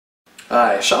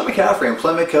Hi, Sean McCaffrey,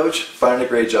 Employment Coach, finding a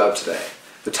great job today.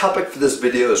 The topic for this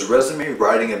video is resume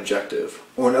writing objective,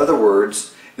 or in other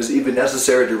words, is it even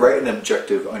necessary to write an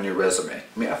objective on your resume?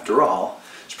 I mean, after all,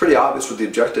 it's pretty obvious what the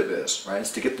objective is, right?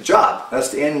 It's to get the job. That's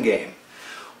the end game.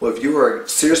 Well, if you are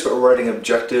serious about writing an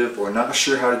objective or not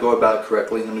sure how to go about it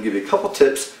correctly, I'm going to give you a couple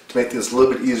tips to make things a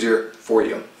little bit easier for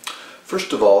you.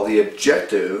 First of all, the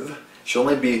objective should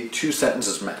only be 2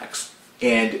 sentences max.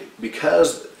 And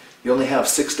because you only have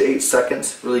 6 to 8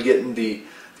 seconds really getting the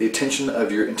attention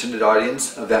of your intended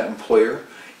audience, of that employer,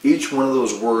 each one of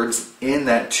those words in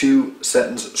that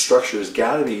 2-sentence structure has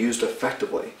got to be used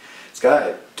effectively. It's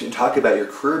got to talk about your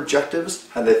career objectives,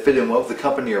 how they fit in well with the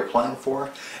company you're applying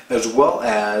for, as well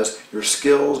as your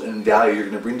skills and value you're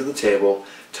going to bring to the table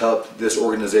to help this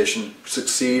organization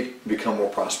succeed and become more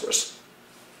prosperous.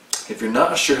 If you're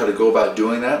not sure how to go about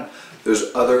doing that,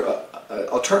 there's other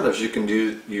alternatives you can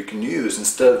use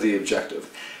instead of the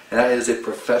objective, and that is a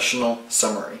professional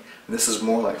summary. And this is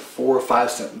more like 4 or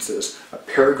 5 sentences, a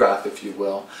paragraph if you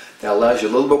will, that allows you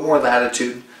a little bit more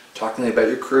latitude, talking about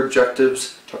your career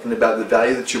objectives, talking about the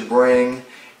value that you bring,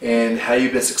 and how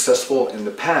you've been successful in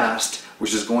the past,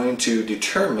 which is going to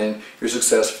determine your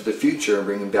success for the future and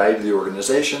bringing value to the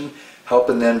organization,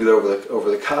 helping them get over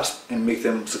the cusp and make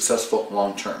them successful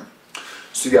long term.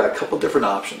 So you got a couple different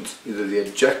options, either the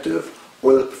objective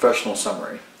or the professional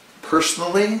summary.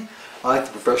 Personally, I like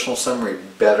the professional summary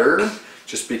better,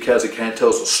 just because it kind of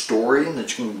tells a story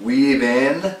that you can weave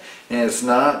in, and it's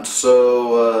not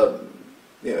so.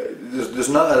 There's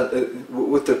not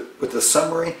with the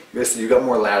summary. You've got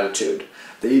more latitude.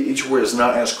 Each word is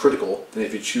not as critical than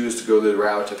if you choose to go the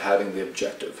route of having the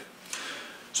objective.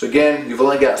 So again, you've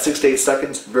only got 6 to 8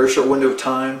 seconds, very short window of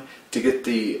time to get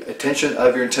the attention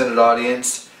of your intended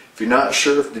audience. If you're not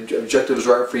sure if the objective is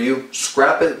right for you,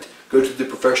 scrap it, go to the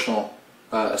professional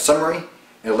summary.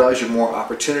 It allows you more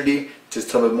opportunity to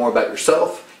tell them more about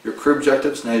yourself, your career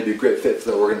objectives, and how you'd be a great fit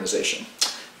for the organization.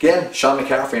 Again, Sean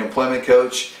McCaffrey, Employment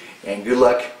Coach, and good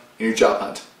luck in your job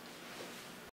hunt.